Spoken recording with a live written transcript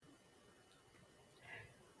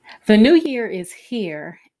The new year is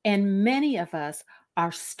here, and many of us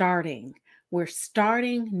are starting. We're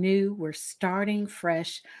starting new, we're starting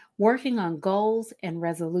fresh, working on goals and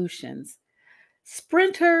resolutions.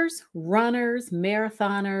 Sprinters, runners,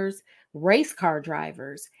 marathoners, race car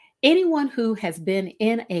drivers, anyone who has been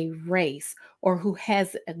in a race or who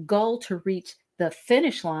has a goal to reach the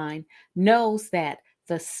finish line knows that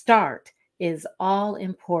the start is all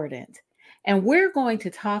important. And we're going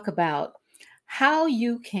to talk about how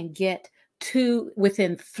you can get to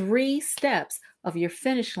within 3 steps of your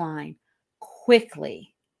finish line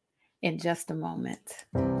quickly in just a moment.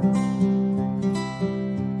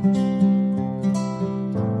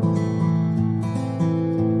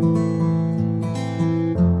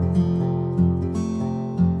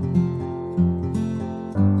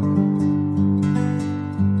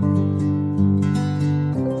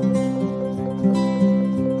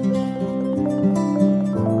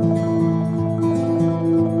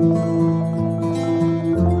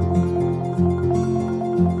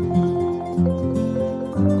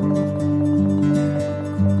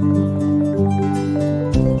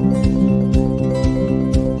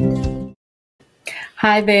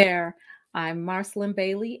 Hi there. I'm Marcelin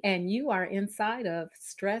Bailey, and you are inside of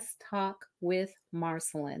Stress Talk with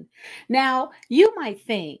Marcelin. Now, you might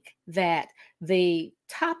think that the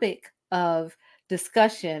topic of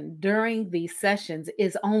discussion during these sessions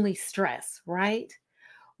is only stress, right?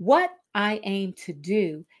 What I aim to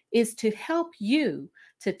do is to help you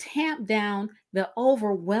to tamp down the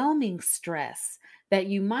overwhelming stress that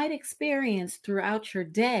you might experience throughout your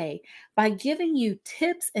day by giving you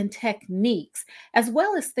tips and techniques, as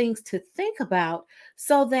well as things to think about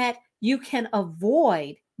so that you can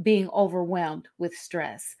avoid being overwhelmed with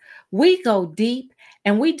stress. We go deep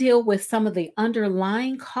and we deal with some of the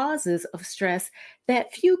underlying causes of stress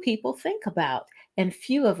that few people think about and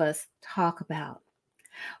few of us talk about.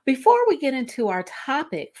 Before we get into our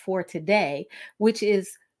topic for today, which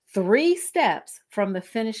is 3 steps from the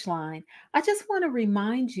finish line, I just want to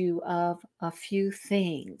remind you of a few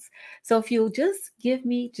things. So if you'll just give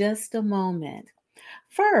me just a moment.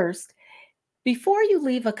 First, before you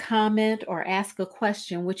leave a comment or ask a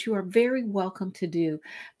question, which you are very welcome to do,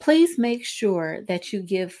 please make sure that you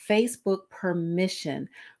give Facebook permission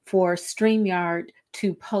for StreamYard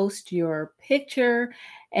to post your picture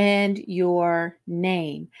and your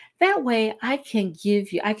name. That way I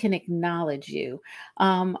can acknowledge you.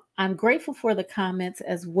 I'm grateful for the comments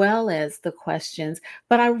as well as the questions,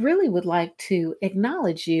 but I really would like to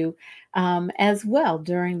acknowledge you as well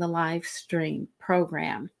during the live stream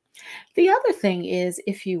program. The other thing is,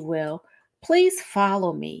 if you will, please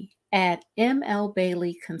follow me at ML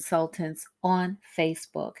Bailey Consultants on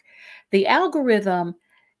Facebook. The algorithm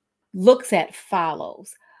looks at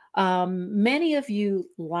follows. Many of you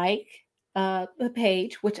like the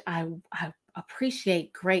page, which I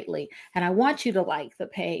appreciate greatly, and I want you to like the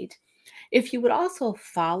page. If you would also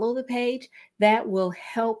follow the page, that will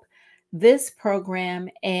help this program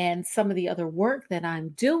and some of the other work that I'm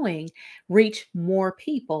doing reach more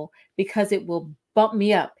people because it will bump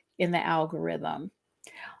me up in the algorithm.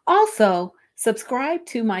 Also, subscribe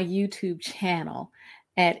to my YouTube channel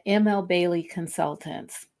at ML Bailey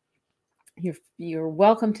Consultants. You're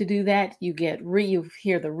welcome to do that. You get the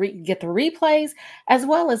replays as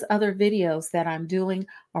well as other videos that I'm doing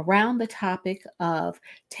around the topic of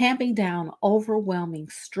tamping down overwhelming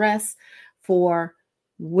stress for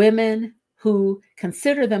women who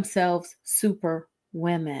consider themselves super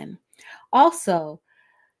women. Also,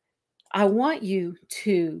 I want you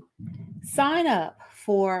to sign up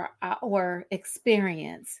for our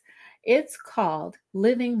experience. It's called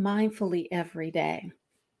Living Mindfully Every Day.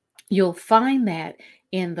 You'll find that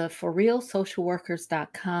in the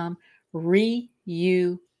forrealsocialworkers.com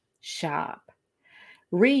ReU shop.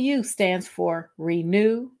 ReU stands for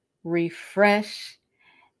renew, refresh,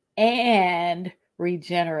 and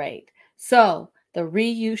regenerate. So, the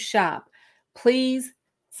ReU shop, please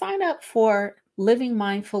sign up for Living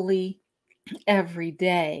Mindfully Every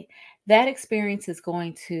Day. That experience is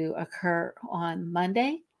going to occur on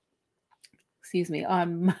Monday,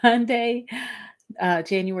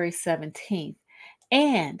 January 17th.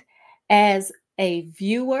 And as a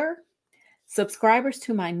viewer, subscribers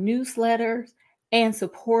to my newsletter, and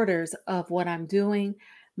supporters of what I'm doing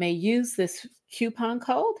may use this coupon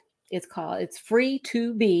code. It's free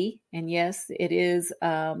to be. And yes, it is,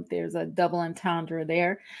 there's a double entendre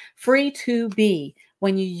there. Free to be.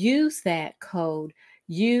 When you use that code,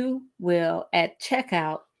 you will, at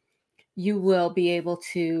checkout, you will be able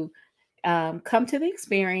to come to the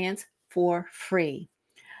experience for free.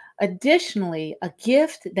 Additionally, a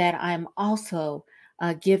gift that I'm also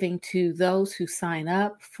giving to those who sign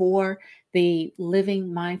up for the Living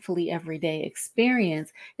Mindfully Everyday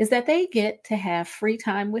experience is that they get to have free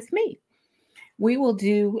time with me. We will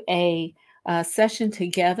do a session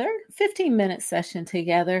together, 15-minute session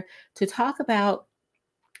together to talk about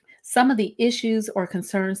some of the issues or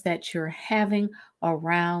concerns that you're having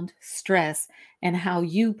around stress and how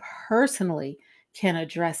you personally can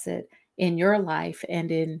address it in your life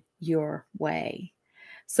and in your way.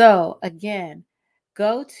 So, again,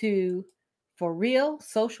 go to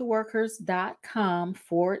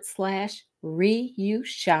forrealsocialworkers.com/reuse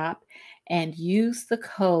shop and use the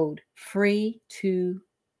code free to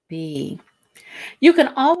be. You can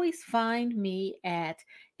always find me at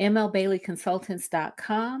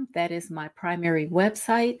mlbaileyconsultants.com. That is my primary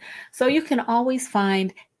website. So you can always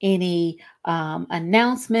find any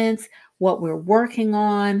announcements, what we're working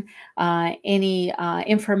on, any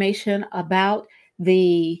information about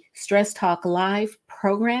the Stress Talk Live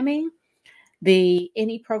programming, the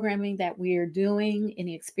any programming that we are doing,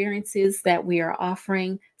 any experiences that we are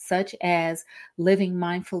offering, such as Living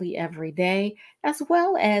Mindfully Every Day, as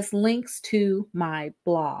well as links to my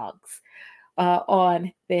blogs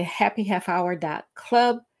on the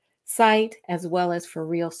happyhalfhour.club site, as well as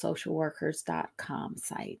forrealsocialworkers.com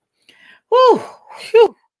site. Whew,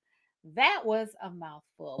 whew, that was a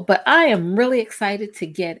mouthful, but I am really excited to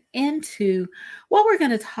get into what we're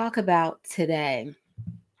going to talk about today.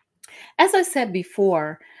 As I said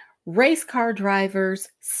before, race car drivers,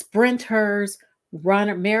 sprinters,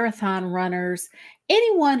 marathon runners,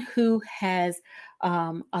 anyone who has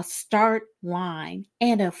a start line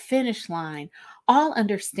and a finish line all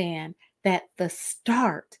understand that the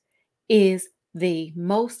start is the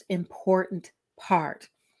most important part.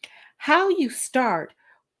 How you start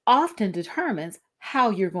often determines how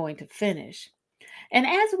you're going to finish. And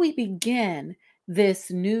as we begin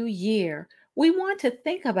this new year, we want to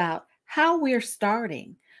think about how we're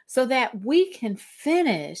starting so that we can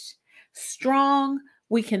finish strong,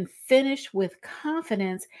 we can finish with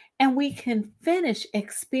confidence, and we can finish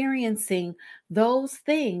experiencing those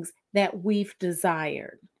things that we've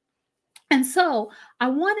desired. And so I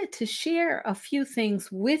wanted to share a few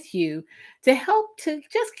things with you to help to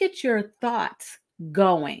just get your thoughts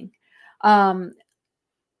going. Um,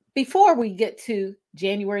 Before we get to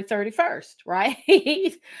January 31st, right?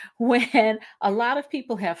 When a lot of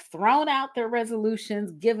people have thrown out their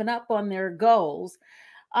resolutions, given up on their goals,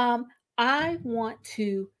 um, I want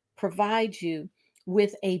to provide you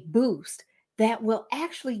with a boost that will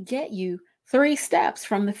actually get you 3 steps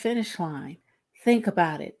from the finish line. Think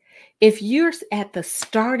about it. If you're at the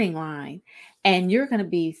starting line and you're going to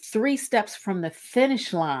be 3 steps from the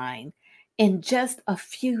finish line in just a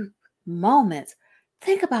few moments,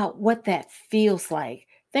 think about what that feels like.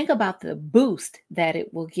 Think about the boost that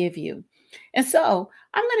it will give you. And so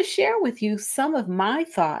I'm going to share with you some of my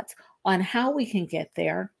thoughts on how we can get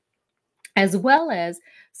there, as well as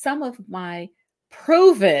some of my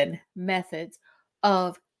proven methods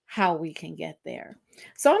of how we can get there.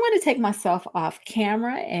 So I'm going to take myself off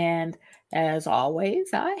camera. And as always,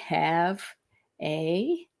 I have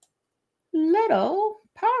a little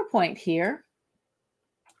PowerPoint here.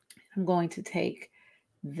 I'm going to take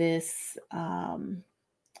this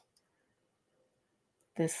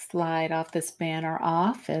this slide off, this banner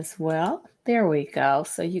off as well. There we go.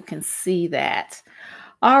 So you can see that.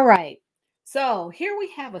 All right. So here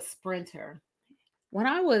we have a sprinter. When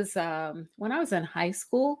I was in high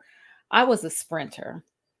school, I was a sprinter.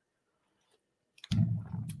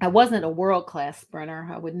 I wasn't a world-class sprinter.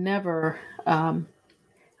 I would never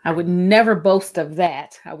boast of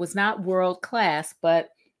that. I was not world class, but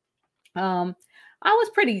um, I was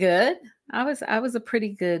pretty good. I was a pretty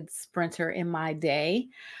good sprinter in my day.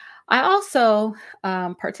 I also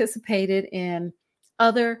participated in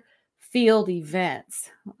other field events.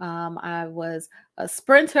 I was a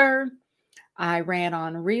sprinter. I ran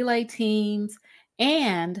on relay teams,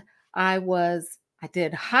 and I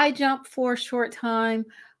did high jump for a short time.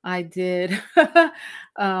 I did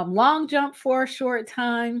long jump for a short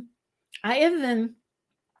time. I even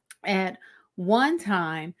at one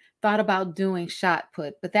time thought about doing shot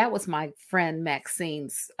put, but that was my friend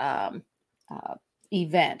Maxine's uh,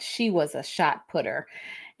 event. She was a shot putter.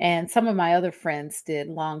 And some of my other friends did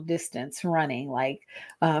long distance running, like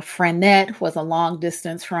Frenette was a long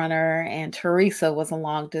distance runner, and Teresa was a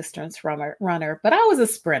long distance runner. But I was a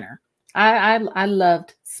sprinter. I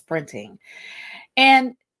loved sprinting.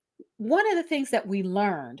 And one of the things that we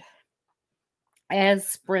learned as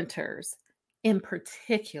sprinters in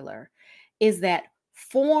particular is that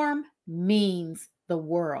form means the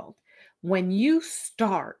world. When you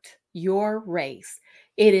start your race,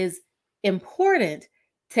 it is important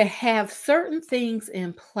to have certain things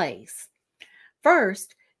in place.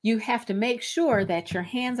 First, you have to make sure that your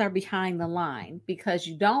hands are behind the line because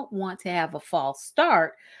you don't want to have a false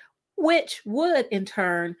start, which would in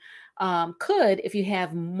turn could, if you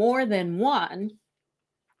have more than one,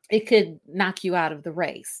 it could knock you out of the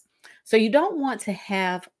race. So you don't want to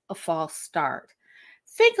have a false start.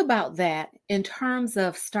 Think about that in terms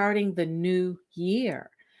of starting the new year.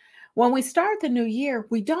 When we start the new year,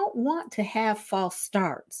 we don't want to have false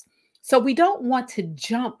starts. So we don't want to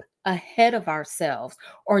jump ahead of ourselves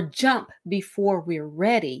or jump before we're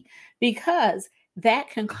ready because that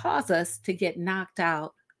can cause us to get knocked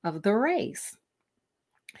out of the race.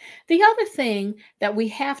 The other thing that we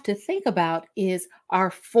have to think about is our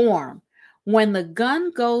form. When the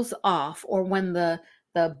gun goes off or when the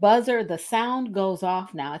buzzer, the sound goes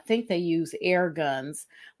off now, I think they use air guns.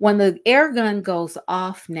 When the air gun goes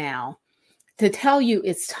off now to tell you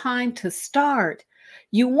it's time to start,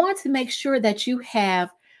 you want to make sure that you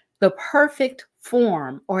have the perfect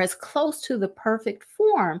form or as close to the perfect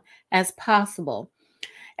form as possible.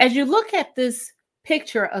 As you look at this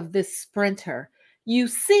picture of this sprinter, you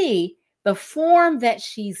see the form that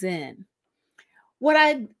she's in. What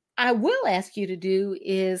I will ask you to do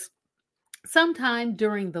is sometime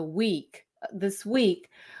during the week, this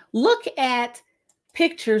week, look at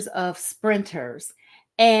pictures of sprinters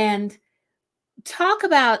and talk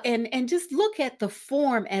about and just look at the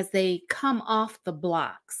form as they come off the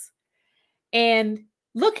blocks and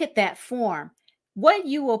look at that form. What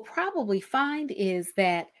you will probably find is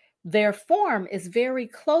that their form is very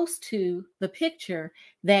close to the picture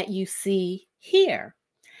that you see here.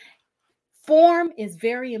 Form is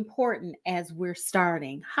very important as we're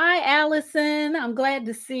starting. Hi, Allison. I'm glad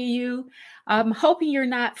to see you. I'm hoping you're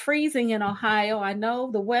not freezing in Ohio. I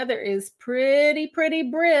know the weather is pretty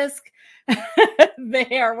brisk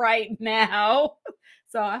there right now.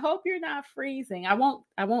 So I hope you're not freezing. I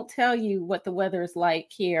won't tell you what the weather is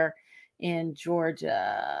like here in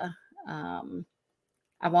Georgia.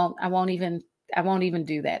 I won't even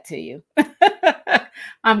do that to you.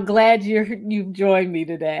 I'm glad you've joined me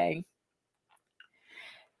today.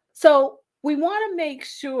 So we want to make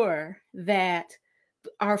sure that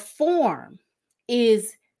our form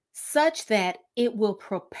is such that it will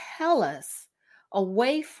propel us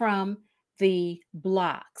away from the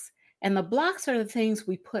blocks. And the blocks are the things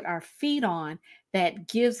we put our feet on that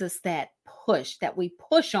gives us that push that we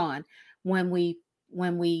push on when we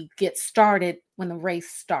get started, when the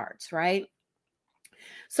race starts, right?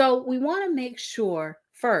 So we want to make sure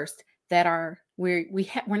first that we're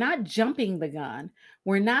not jumping the gun.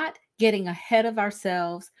 We're not getting ahead of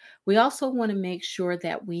ourselves. We also want to make sure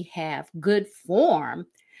that we have good form.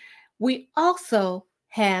 We also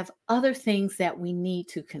have other things that we need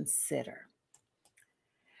to consider.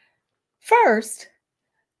 First,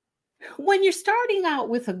 when you're starting out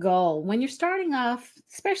with a goal, when you're starting off,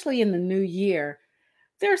 especially in the new year,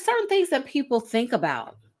 there are certain things that people think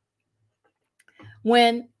about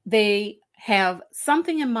when they have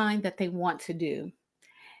something in mind that they want to do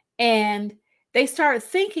and they start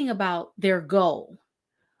thinking about their goal,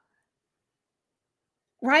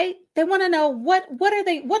 right? They want to know what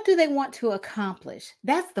do they want to accomplish?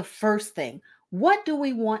 That's the first thing. What do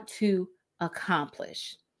we want to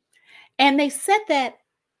accomplish? And they set that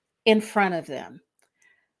in front of them.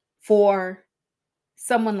 For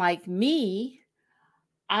someone like me,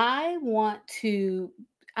 I want to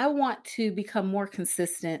I want to become more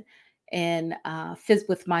consistent in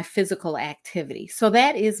with my physical activity. So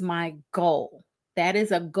that is my goal. That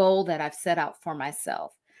is a goal that I've set out for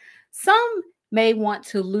myself. Some may want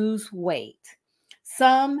to lose weight.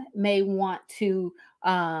 Some may want to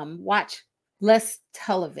watch less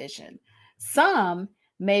television. Some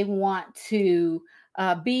may want to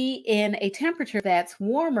be in a temperature that's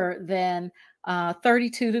warmer than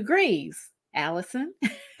 32 degrees. Allison,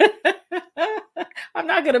 I'm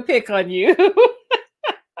not going to pick on you.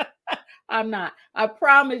 I'm not. I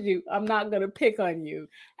promise you, I'm not going to pick on you.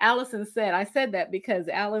 Allison said, I said that because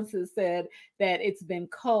Allison said that it's been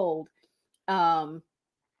cold. Um,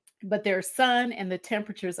 but there's sun and the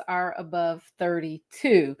temperatures are above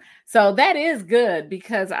 32. So that is good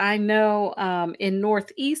because I know in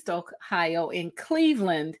Northeast Ohio, in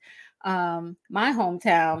Cleveland, my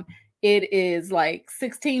hometown, it is like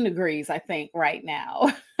 16 degrees, I think, right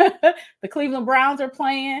now. The Cleveland Browns are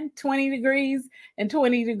playing 20 degrees and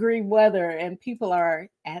 20-degree weather, and people are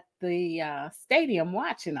at the stadium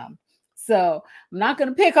watching them. So I'm not going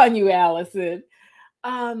to pick on you, Allison.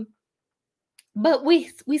 Um, but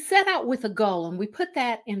we set out with a goal and we put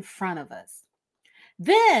that in front of us.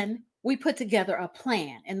 Then we put together a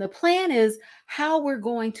plan, and the plan is how we're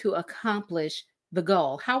going to accomplish the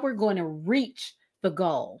goal, how we're going to reach the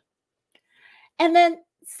goal. And then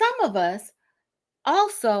some of us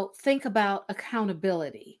also think about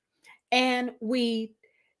accountability, and we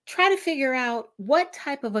try to figure out what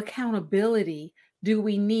type of accountability do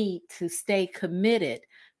we need to stay committed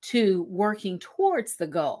to working towards the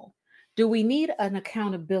goal. Do we need an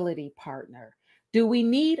accountability partner? Do we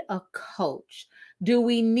need a coach? Do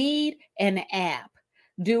we need an app?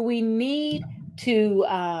 Do we need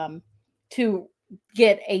to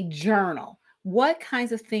get a journal? What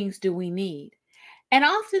kinds of things do we need? And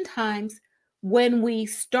oftentimes, when we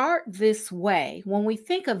start this way, when we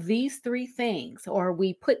think of these three things, or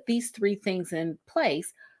we put these three things in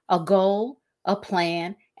place, a goal, a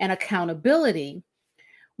plan, and accountability,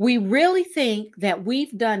 we really think that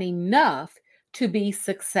we've done enough to be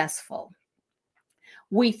successful.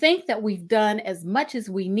 We think that we've done as much as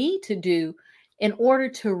we need to do in order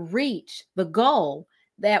to reach the goal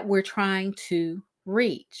that we're trying to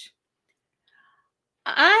reach.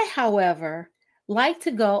 I, however, like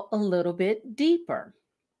to go a little bit deeper,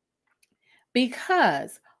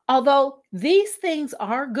 because although these things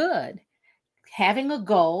are good, having a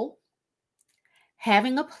goal,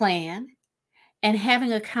 having a plan, and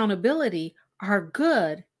having accountability are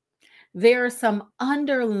good, there are some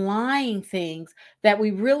underlying things that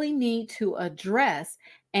we really need to address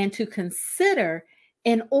and to consider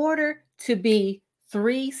in order to be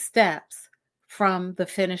 3 steps from the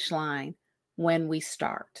finish line when we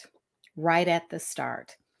start, right at the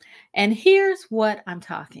start. And here's what I'm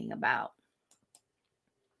talking about.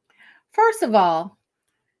 First of all,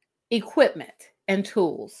 equipment and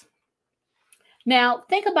tools. Now,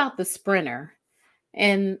 think about the sprinter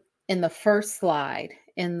in the first slide,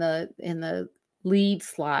 in the lead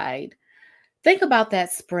slide. Think about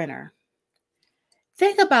that sprinter.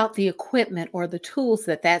 Think about the equipment or the tools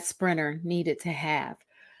that that sprinter needed to have.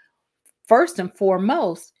 First and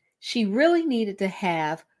foremost, she really needed to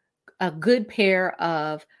have a good pair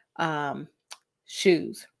of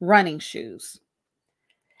shoes, running shoes.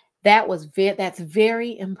 That's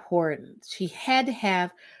very important. She had to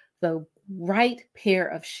have the right pair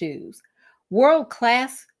of shoes. World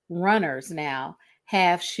class runners now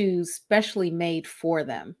have shoes specially made for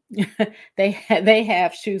them. They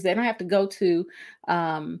have shoes. They don't have to go to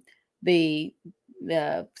um, the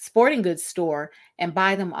sporting goods store and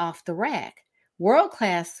buy them off the rack. World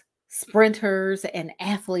class sprinters and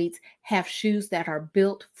athletes have shoes that are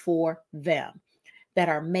built for them, that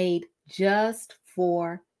are made just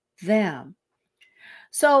for them.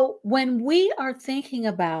 So when we are thinking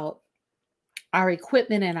about our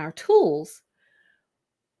equipment and our tools,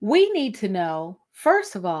 we need to know,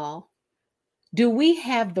 first of all, do we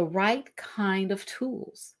have the right kind of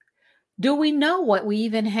tools? Do we know what we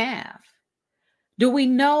even have? Do we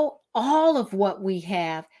know all of what we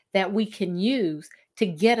have that we can use to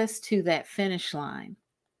get us to that finish line?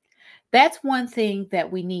 That's one thing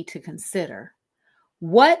that we need to consider.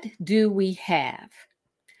 What do we have?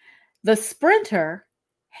 The sprinter,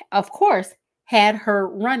 of course, had her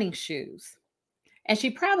running shoes, and she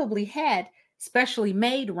probably had specially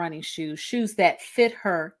made running shoes, shoes that fit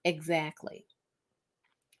her exactly.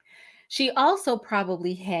 She also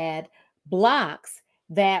probably had blocks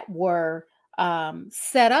that were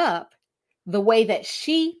set up the way that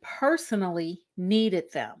she personally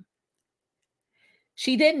needed them.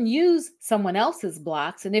 She didn't use someone else's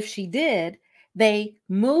blocks, and if she did, they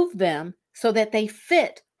moved them so that they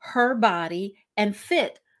fit her body and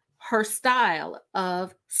fit her style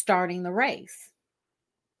of starting the race.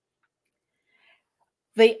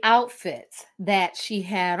 The outfits that she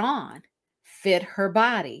had on fit her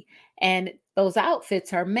body, and those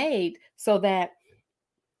outfits are made so that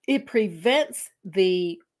it prevents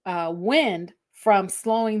the wind from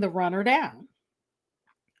slowing the runner down.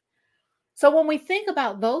 So when we think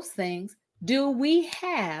about those things, do we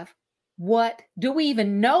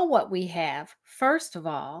even know what we have? First of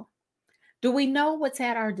all, do we know what's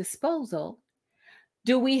at our disposal?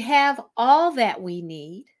 Do we have all that we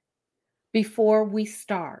need before we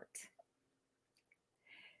start?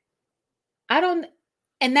 I don't,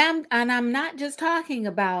 and I'm not just talking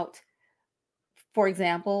about, for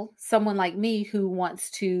example, someone like me who wants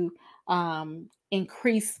to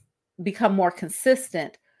increase, become more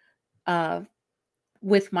consistent uh,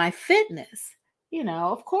 with my fitness.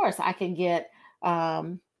 Of course, I can get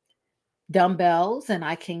um, dumbbells, and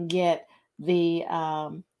I can get the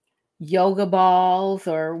yoga balls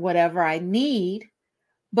or whatever I need.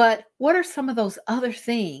 But what are some of those other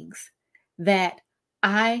things that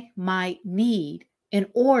I might need in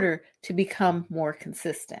order to become more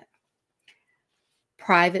consistent?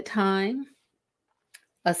 Private time,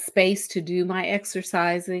 a space to do my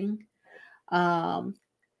exercising, um,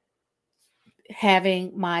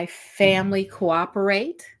 having my family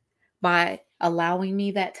cooperate by allowing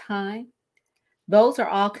me that time. Those are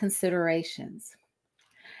all considerations.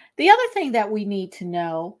 The other thing that we need to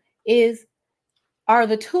know is, are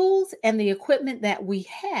the tools and the equipment that we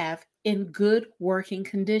have in good working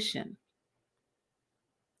condition?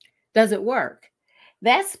 Does it work?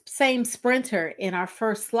 That same sprinter in our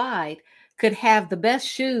first slide could have the best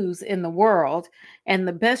shoes in the world and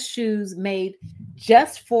the best shoes made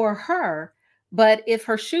just for her. But if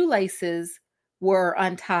her shoelaces were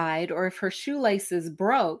untied or if her shoelaces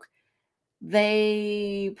broke,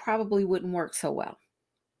 they probably wouldn't work so well.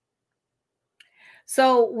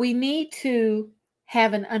 So we need to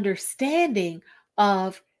have an understanding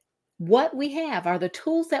of what we have. Are the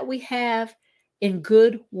tools that we have in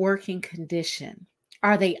good working condition?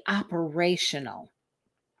 Are they operational?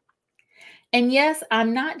 And yes,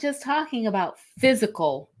 I'm not just talking about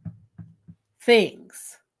physical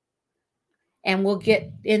things, and we'll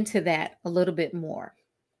get into that a little bit more.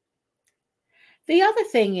 The other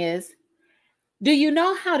thing is, do you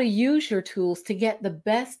know how to use your tools to get the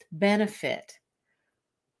best benefit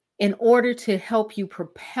in order to help you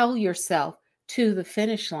propel yourself to the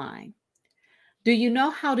finish line? Do you know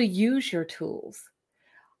how to use your tools?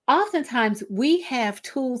 Oftentimes we have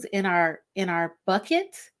tools in our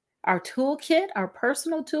bucket, our toolkit, our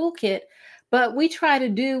personal toolkit, but we try to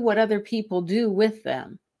do what other people do with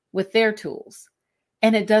them, with their tools,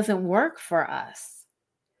 and it doesn't work for us.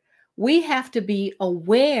 We have to be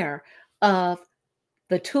aware of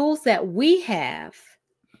the tools that we have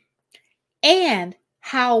and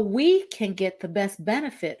how we can get the best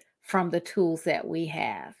benefit from the tools that we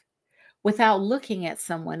have without looking at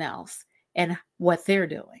someone else and what they're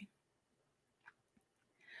doing.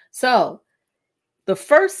 So, the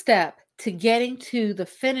first step to getting to the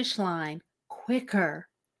finish line quicker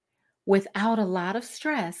without a lot of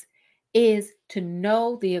stress is to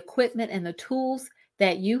know the equipment and the tools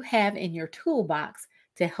that you have in your toolbox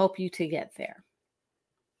to help you to get there.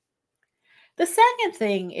 The second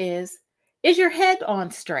thing is your head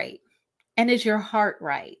on straight and is your heart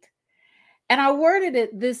right? And I worded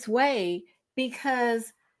it this way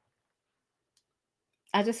because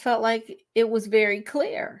I just felt like it was very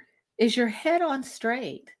clear. Is your head on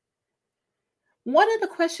straight? One of the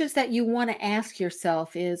questions that you want to ask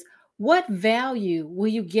yourself is, what value will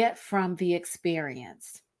you get from the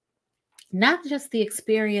experience? Not just the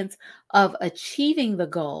experience of achieving the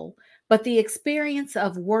goal, but the experience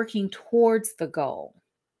of working towards the goal.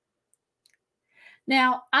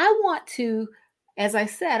 Now, as I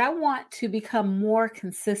said, I want to become more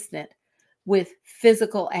consistent with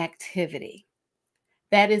physical activity.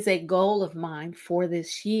 That is a goal of mine for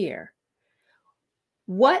this year.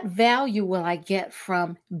 What value will I get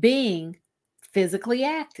from being physically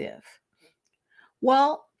active?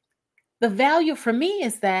 Well, the value for me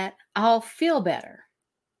is that I'll feel better.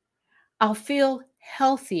 I'll feel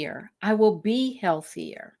healthier. I will be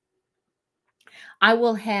healthier. I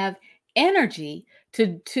will have energy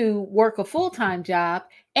to work a full-time job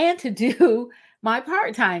and to do my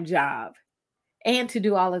part-time job and to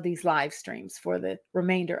do all of these live streams for the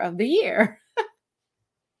remainder of the year.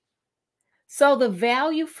 So the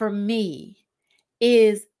value for me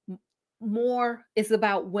is is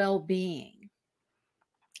about well-being.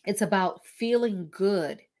 It's about feeling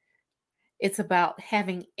good. It's about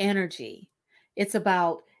having energy. It's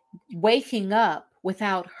about waking up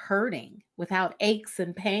without hurting, without aches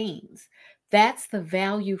and pains. That's the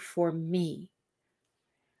value for me.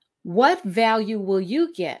 What value will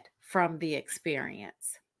you get from the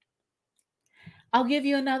experience? I'll give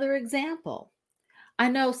you another example. I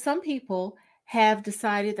know some people have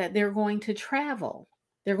decided that they're going to travel.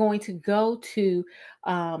 They're going to go to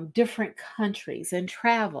different countries and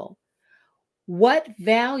travel. What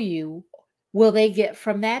value will they get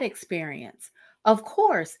from that experience? Of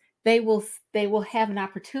course, they will have an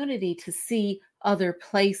opportunity to see other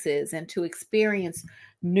places and to experience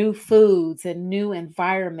new foods and new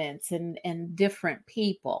environments and different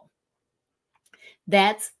people.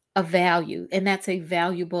 That's a value and that's a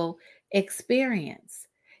valuable experience.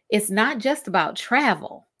 It's not just about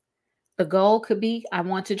travel. The goal could be, I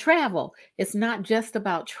want to travel. It's not just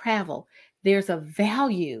about travel. There's a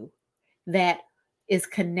value that is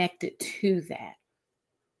connected to that.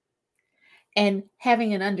 And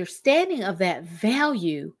having an understanding of that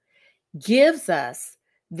value gives us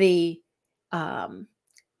um,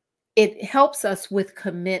 it helps us with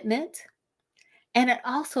commitment and it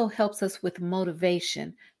also helps us with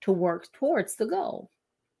motivation to work towards the goal.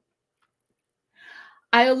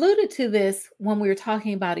 I alluded to this when we were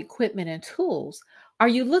talking about equipment and tools. Are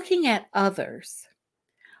you looking at others?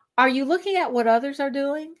 Are you looking at what others are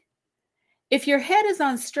doing? If your head is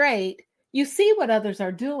on straight, you see what others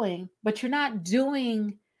are doing, but you're not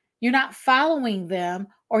following them,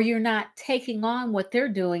 or you're not taking on what they're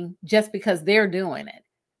doing just because they're doing it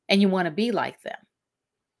and you want to be like them.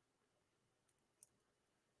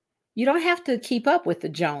 You don't have to keep up with the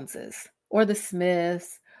Joneses or the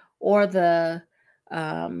Smiths or the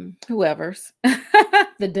whoever's,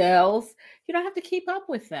 the Dells. You don't have to keep up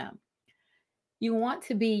with them. You want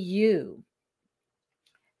to be you.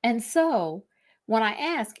 And so, when I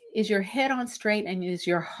ask, is your head on straight and is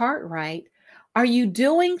your heart right? Are you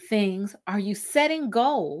doing things? Are you setting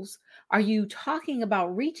goals? Are you talking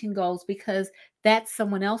about reaching goals because that's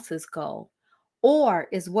someone else's goal? Or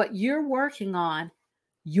is what you're working on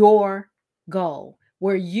your goal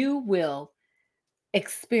where you will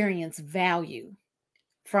experience value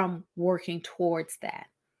from working towards that?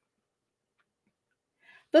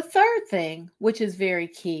 The third thing, which is very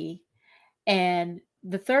key, and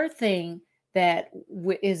the third thing that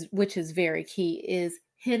which is very key is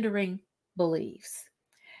hindering beliefs.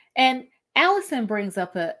 And Allison brings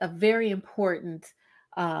up a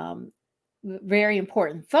um, very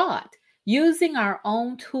important thought. Using our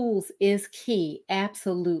own tools is key,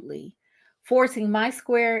 absolutely. Forcing my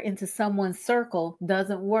square into someone's circle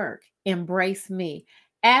doesn't work. Embrace me.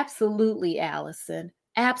 Absolutely, Allison.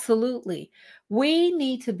 Absolutely. We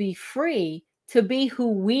need to be free to be who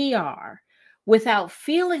we are without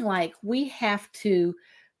feeling like we have to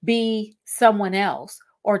be someone else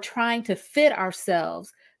or trying to fit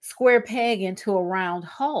ourselves square peg into a round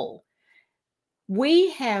hole.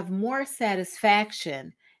 We have more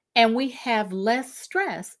satisfaction and we have less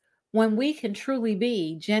stress when we can truly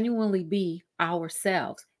be, genuinely be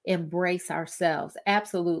ourselves, embrace ourselves.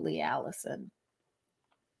 Absolutely, Allison.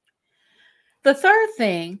 The third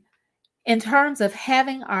thing, in terms of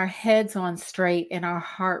having our heads on straight and our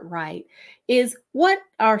heart right, is what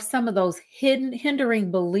are some of those hidden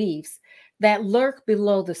hindering beliefs that lurk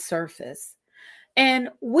below the surface? And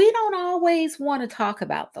we don't always want to talk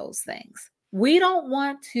about those things. We don't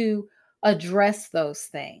want to address those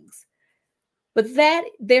things. But that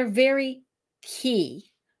they're very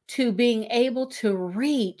key to being able to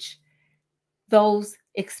reach those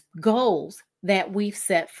goals that we've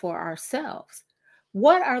set for ourselves.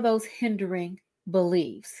 What are those hindering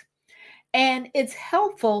beliefs? And it's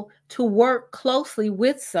helpful to work closely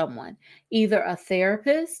with someone, either a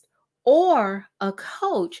therapist or a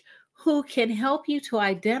coach who can help you to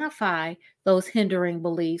identify those hindering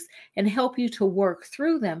beliefs and help you to work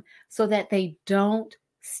through them so that they don't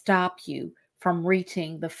stop you from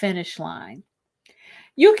reaching the finish line.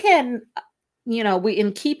 You can, we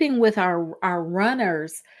in keeping with our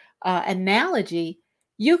runners analogy,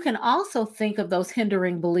 you can also think of those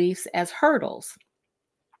hindering beliefs as hurdles.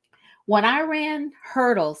 When I ran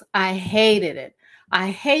hurdles, I hated it. I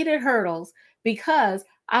hated hurdles because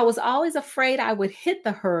I was always afraid I would hit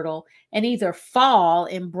the hurdle and either fall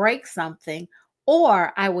and break something,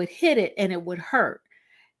 or I would hit it and it would hurt.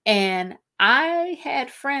 And I had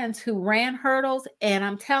friends who ran hurdles, and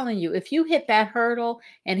I'm telling you, if you hit that hurdle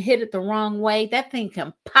and hit it the wrong way, that thing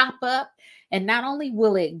can pop up. And not only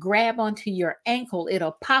will it grab onto your ankle,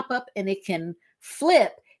 it'll pop up and it can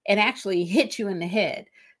flip and actually hit you in the head.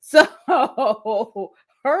 So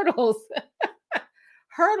hurdles,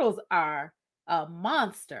 hurdles are a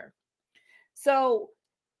monster. So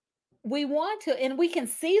we want to, and we can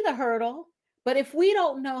see the hurdle, but if we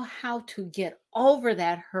don't know how to get over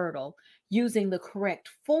that hurdle using the correct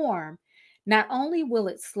form, not only will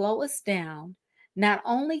it slow us down, not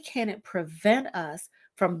only can it prevent us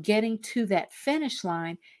from getting to that finish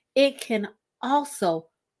line, it can also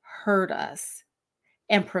hurt us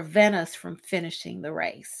and prevent us from finishing the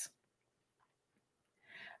race.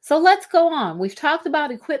 So let's go on. We've talked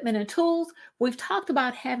about equipment and tools. We've talked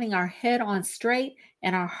about having our head on straight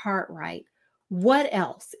and our heart right. What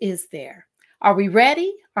else is there? Are we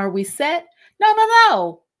ready? Are we set? No, no,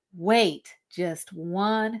 no. Wait just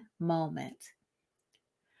one moment.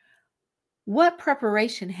 What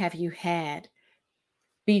preparation have you had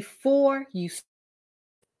before you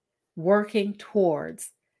working towards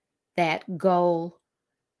that goal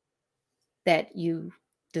that you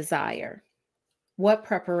desire? What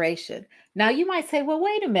preparation? Now you might say, well,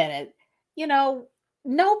 wait a minute, you know,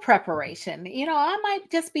 no preparation. I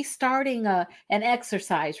might just be starting an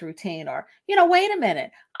exercise routine, or, wait a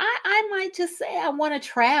minute, I might just say I want to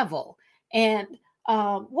travel. And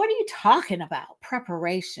what are you talking about?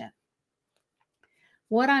 Preparation.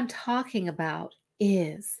 What I'm talking about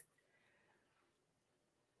is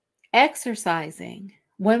exercising.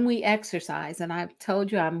 When we exercise, and I've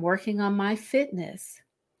told you I'm working on my fitness,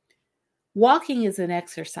 Walking is an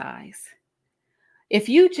exercise. If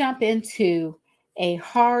you jump into a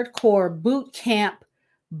hardcore boot camp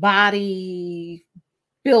body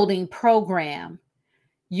building program,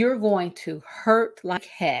 you're going to hurt like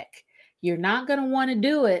heck. You're not going to want to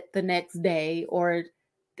do it the next day or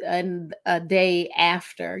a day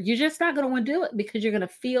after. You're just not going to want to do it because you're going to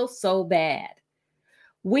feel so bad.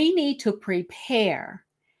 We need to prepare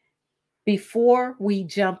before we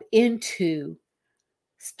jump into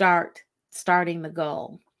starting the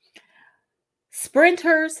goal.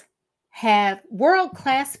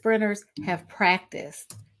 World-class sprinters have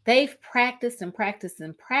practiced. They've practiced and practiced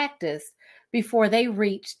and practiced before they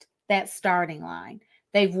reached that starting line.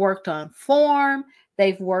 They've worked on form,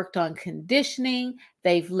 they've worked on conditioning,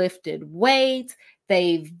 they've lifted weights,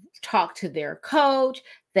 they've talked to their coach,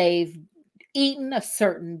 they've eaten a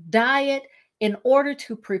certain diet in order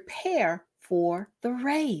to prepare for the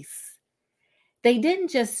race. They didn't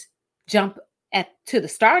just jump to the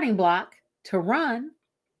starting block to run.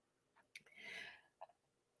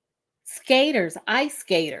 Skaters, ice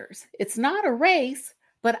skaters, it's not a race,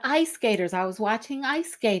 but ice skaters. I was watching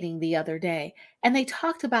ice skating the other day, and they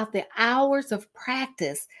talked about the hours of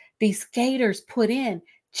practice these skaters put in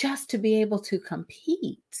just to be able to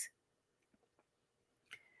compete.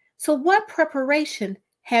 So, what preparation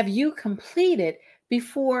have you completed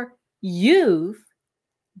before you've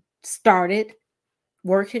started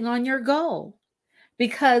working on your goal?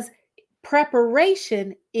 Because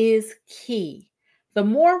preparation is key. The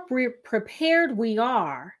more prepared we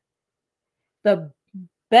are, the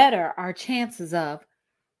better our chances of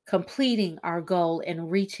completing our goal and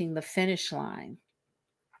reaching the finish line.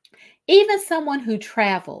 Even someone who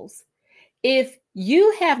travels, if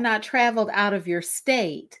you have not traveled out of your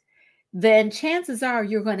state, then chances are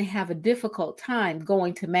you're going to have a difficult time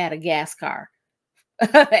going to Madagascar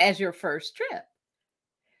as your first trip.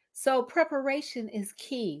 So preparation is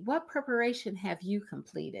key. What preparation have you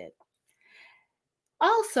completed?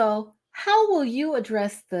 Also, how will you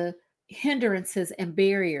address the hindrances and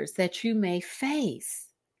barriers that you may face?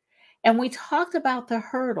 And we talked about the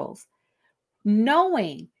hurdles,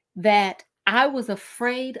 knowing that I was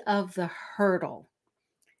afraid of the hurdle.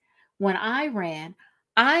 When I ran,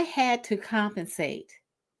 I had to compensate.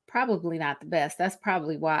 Probably not the best. That's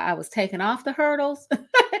probably why I was taking off the hurdles.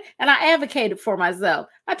 And I advocated for myself.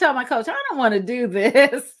 I told my coach, I don't want to do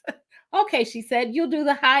this. Okay, she said, you'll do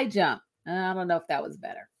the high jump. I don't know if that was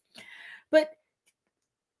better. But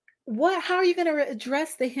how are you going to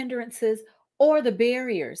address the hindrances or the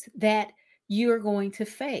barriers that you're going to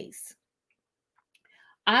face?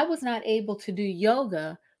 I was not able to do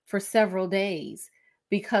yoga for several days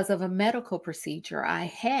because of a medical procedure I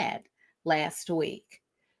had last week.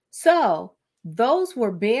 So,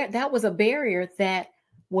 that was a barrier that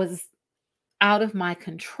was out of my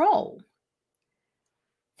control.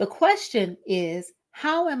 The question is,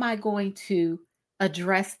 how am I going to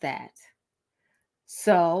address that?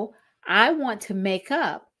 So, I want to make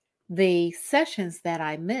up the sessions that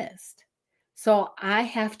I missed. So, I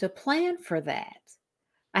have to plan for that.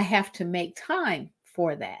 I have to make time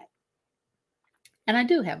for that. And I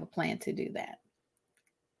do have a plan to do that.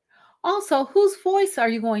 Also, whose voice are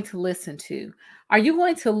you going to listen to? Are you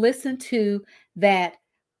going to listen to that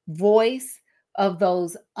voice of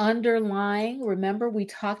those underlying? Remember, we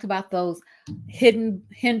talked about those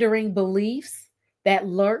hindering beliefs that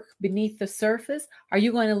lurk beneath the surface. Are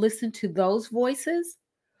you going to listen to those voices?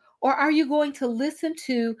 Or are you going to listen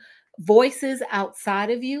to voices outside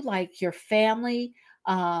of you, like your family,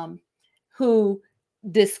 who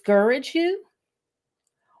discourage you?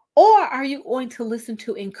 Or are you going to listen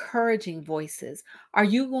to encouraging voices? Are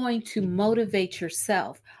you going to motivate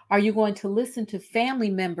yourself? Are you going to listen to family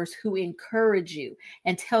members who encourage you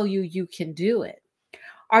and tell you you can do it?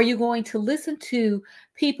 Are you going to listen to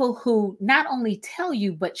people who not only tell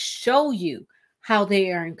you, but show you how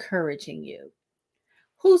they are encouraging you?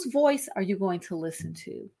 Whose voice are you going to listen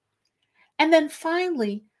to? And then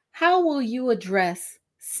finally, how will you address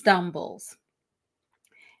stumbles?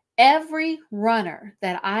 Every runner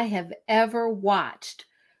that I have ever watched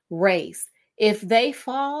race, if they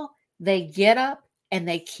fall, they get up and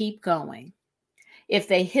they keep going. If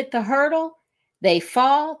they hit the hurdle, they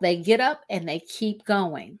fall, they get up and they keep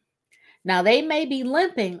going. Now, they may be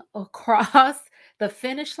limping across the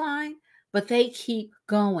finish line, but they keep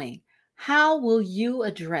going. How will you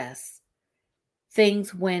address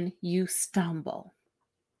things when you stumble?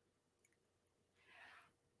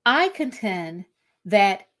 I contend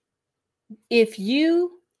that if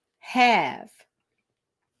you have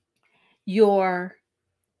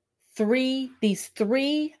these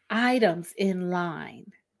three items in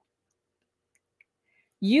line,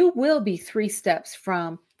 you will be 3 steps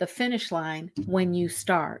from the finish line when you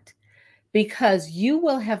start, because you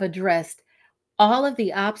will have addressed all of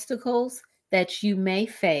the obstacles that you may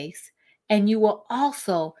face, and you will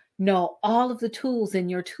also know all of the tools in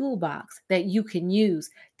your toolbox that you can use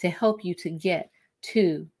to help you to get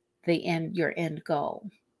to your end goal.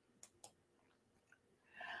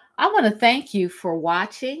 I want to thank you for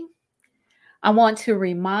watching. I want to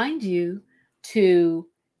remind you to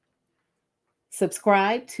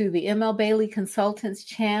subscribe to the ML Bailey Consultants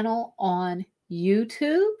channel on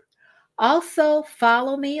YouTube. Also,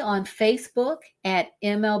 follow me on Facebook at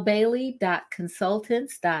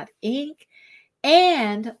mlbailey.consultants.inc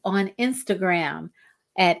and on Instagram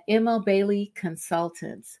at ML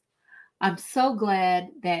Consultants. I'm so glad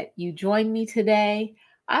that you joined me today.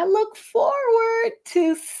 I look forward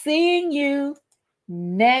to seeing you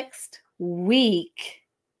next week.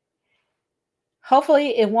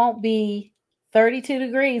 Hopefully, it won't be 32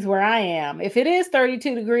 degrees where I am. If it is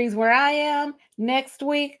 32 degrees where I am next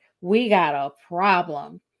week, we got a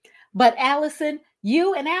problem. But Allison,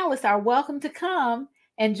 you and Alice are welcome to come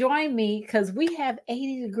and join me because we have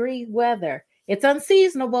 80-degree weather. It's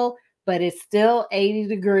unseasonable, but it's still 80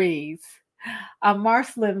 degrees. I'm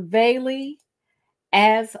Marcelyn Bailey.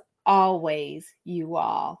 As always, you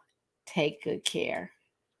all take good care.